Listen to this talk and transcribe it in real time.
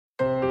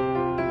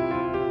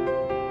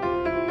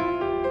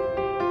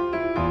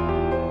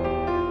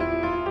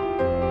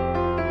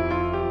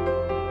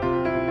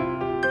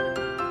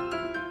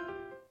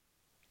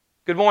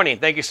Good morning.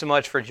 Thank you so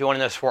much for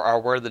joining us for our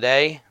Word of the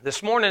Day.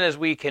 This morning, as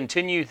we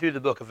continue through the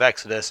book of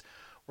Exodus,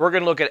 we're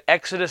going to look at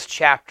Exodus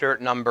chapter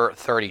number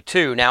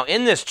 32. Now,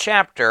 in this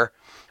chapter,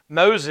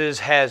 Moses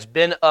has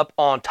been up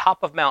on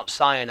top of Mount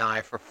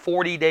Sinai for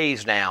 40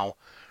 days now,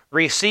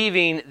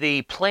 receiving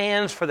the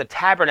plans for the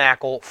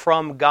tabernacle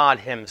from God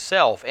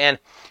himself. And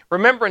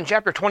remember in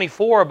chapter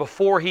 24,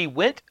 before he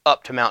went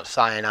up to Mount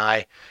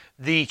Sinai,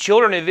 the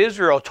children of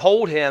Israel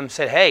told him,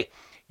 said, hey,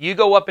 you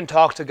go up and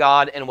talk to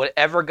God, and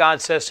whatever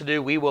God says to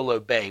do, we will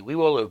obey. We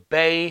will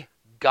obey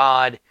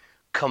God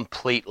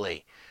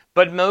completely.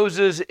 But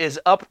Moses is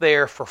up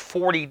there for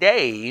 40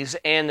 days,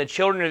 and the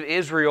children of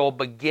Israel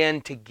begin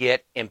to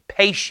get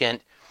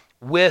impatient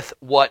with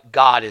what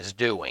God is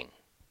doing.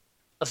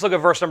 Let's look at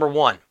verse number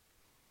 1.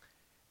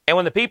 And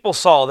when the people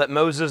saw that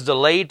Moses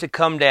delayed to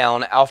come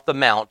down off the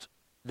mount,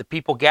 the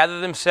people gathered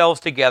themselves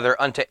together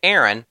unto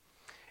Aaron,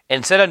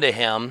 and said unto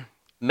him,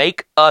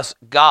 Make us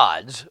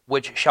gods,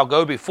 which shall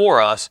go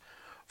before us.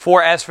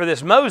 For as for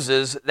this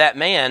Moses, that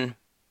man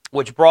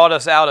which brought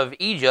us out of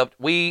Egypt,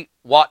 we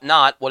wot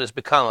not what has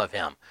become of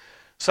him.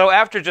 So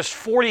after just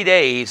 40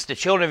 days, the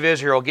children of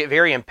Israel get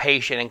very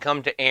impatient and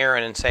come to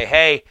Aaron and say,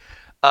 hey,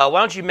 why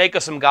don't you make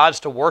us some gods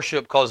to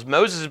worship, because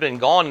Moses has been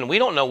gone and we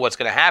don't know what's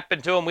going to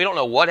happen to him. We don't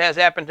know what has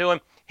happened to him.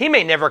 He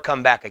may never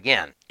come back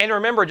again. And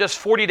remember, just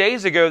 40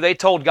 days ago, they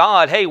told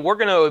God, hey, we're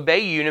going to obey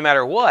you no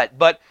matter what.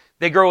 But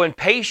they grow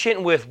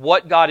impatient with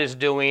what God is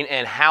doing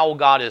and how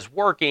God is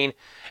working,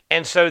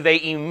 and so they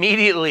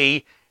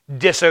immediately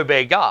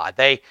disobey God.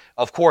 They,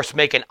 of course,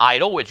 make an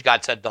idol, which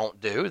God said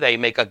don't do. They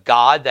make a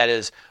god that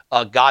is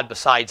a god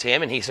besides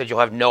him, and he said,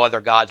 you'll have no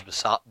other gods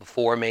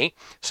before me.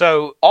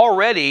 So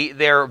already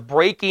they're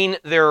breaking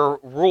their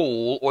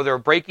rule, or they're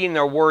breaking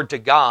their word to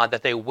God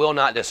that they will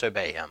not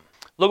disobey him.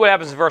 Look what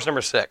happens in verse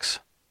number 6.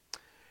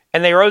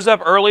 And they rose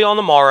up early on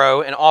the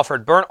morrow and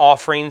offered burnt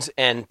offerings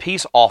and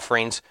peace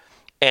offerings,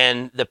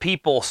 and the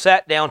people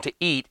sat down to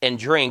eat and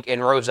drink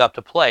and rose up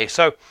to play.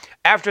 So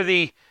after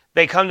they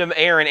come to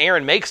Aaron,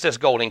 Aaron makes this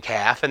golden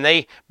calf, and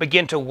they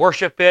begin to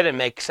worship it and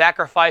make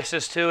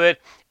sacrifices to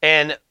it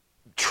and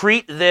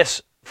treat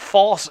this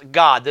false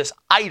god, this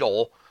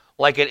idol,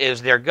 like it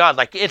is their God,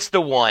 like it's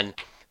the one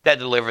that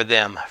delivered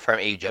them from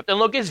Egypt. And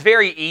look, it's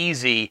very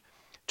easy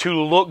to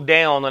look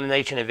down on the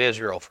nation of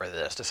Israel for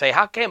this, to say,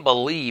 I can't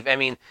believe,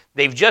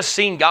 they've just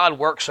seen God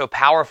work so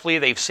powerfully,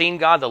 they've seen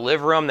God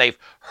deliver them, they've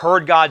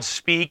heard God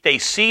speak, they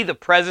see the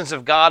presence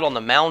of God on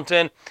the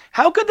mountain.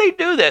 How could they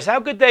do this?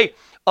 How could they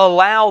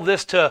allow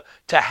this to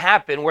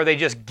happen, where they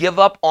just give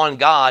up on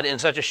God in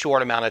such a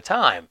short amount of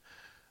time?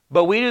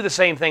 But we do the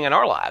same thing in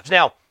our lives.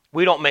 Now,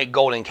 we don't make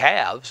golden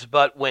calves,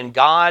 but when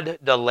God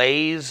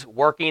delays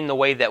working the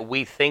way that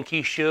we think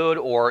he should,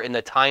 or in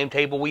the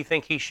timetable we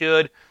think he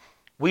should,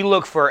 we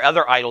look for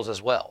other idols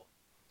as well.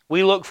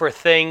 We look for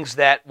things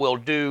that will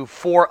do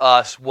for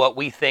us what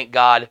we think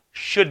God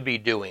should be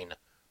doing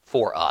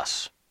for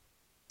us.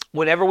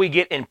 Whenever we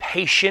get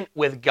impatient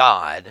with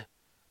God,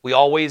 we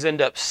always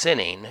end up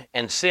sinning,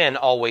 and sin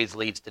always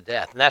leads to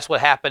death. And that's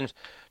what happens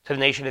to the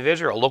nation of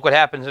Israel. Look what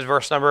happens in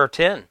verse number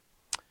 10.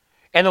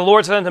 And the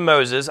Lord said unto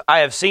Moses, I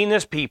have seen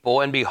this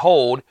people, and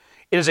behold,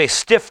 it is a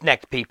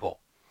stiff-necked people.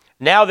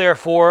 Now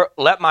therefore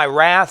let my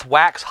wrath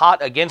wax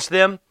hot against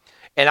them,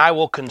 and I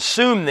will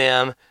consume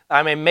them,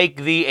 I may make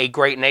thee a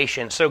great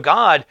nation. So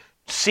God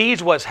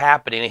sees what's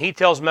happening, and he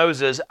tells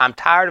Moses, I'm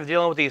tired of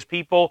dealing with these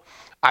people.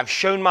 I've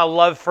shown my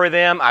love for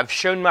them. I've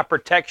shown my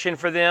protection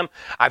for them.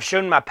 I've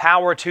shown my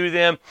power to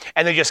them,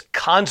 and they just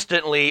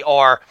constantly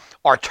are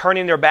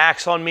turning their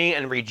backs on me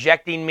and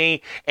rejecting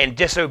me and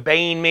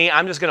disobeying me.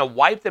 I'm just going to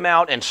wipe them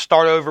out and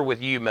start over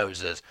with you,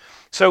 Moses.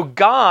 So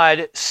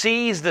God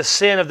sees the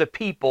sin of the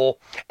people,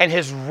 and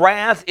his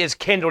wrath is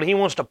kindled. He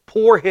wants to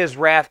pour his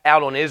wrath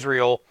out on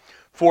Israel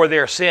for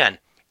their sin.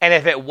 And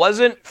if it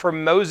wasn't for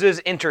Moses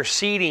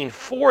interceding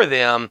for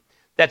them,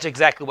 that's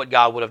exactly what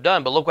God would have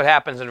done. But look what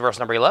happens in verse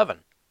number 11.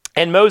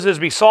 And Moses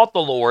besought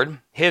the Lord,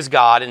 his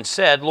God, and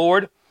said,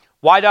 Lord,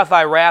 why doth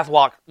thy wrath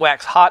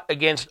wax hot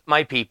against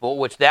my people,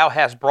 which thou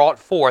hast brought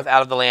forth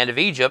out of the land of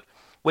Egypt,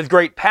 with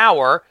great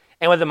power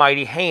and with a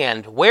mighty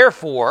hand?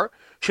 Wherefore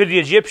should the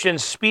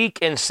Egyptians speak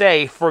and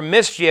say, for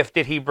mischief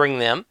did he bring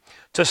them,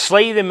 to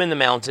slay them in the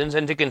mountains,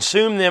 and to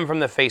consume them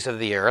from the face of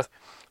the earth?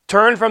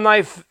 Turn from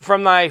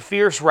thy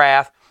fierce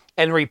wrath,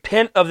 and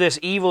repent of this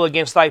evil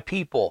against thy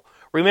people.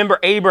 Remember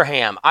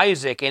Abraham,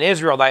 Isaac, and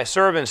Israel, thy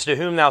servants, to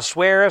whom thou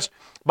swearest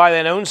by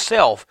thine own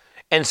self,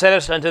 and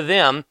saidst unto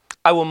them,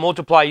 I will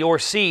multiply your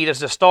seed as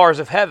the stars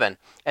of heaven,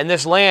 and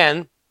this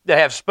land that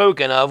I have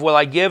spoken of will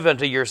I give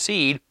unto your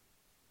seed,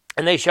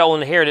 and they shall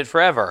inherit it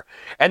forever.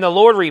 And the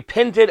Lord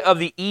repented of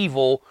the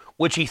evil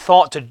which he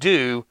thought to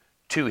do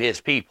to his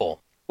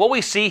people. What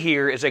we see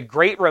here is a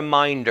great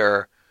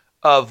reminder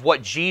of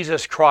what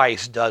Jesus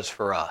Christ does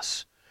for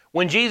us.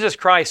 When Jesus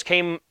Christ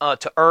came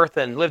to earth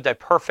and lived a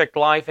perfect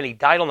life, and he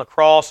died on the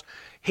cross,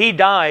 he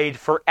died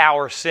for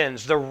our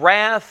sins. The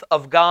wrath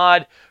of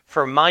God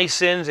for my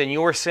sins and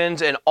your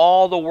sins and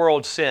all the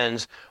world's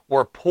sins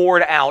were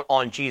poured out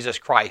on Jesus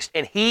Christ.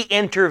 And he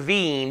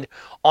intervened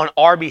on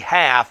our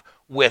behalf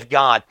with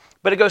God.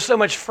 But it goes so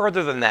much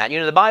further than that.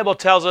 The Bible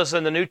tells us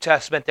in the New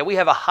Testament that we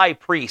have a high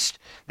priest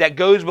that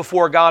goes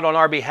before God on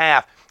our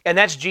behalf, and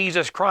that's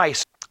Jesus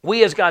Christ.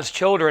 We as God's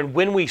children,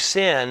 when we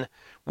sin,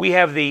 we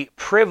have the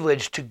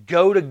privilege to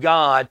go to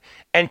God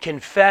and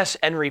confess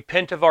and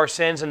repent of our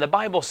sins. And the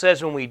Bible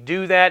says when we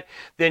do that,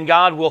 then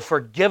God will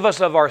forgive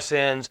us of our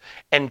sins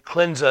and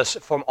cleanse us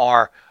from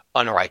our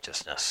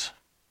unrighteousness.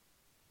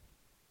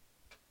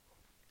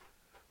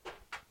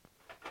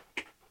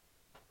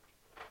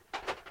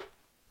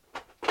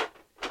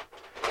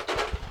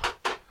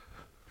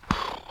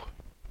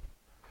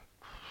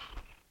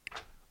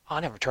 I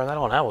never turned that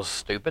on. That was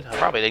stupid. I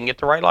probably didn't get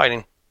the right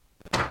lighting.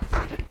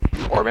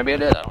 Or maybe I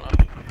did. I don't know.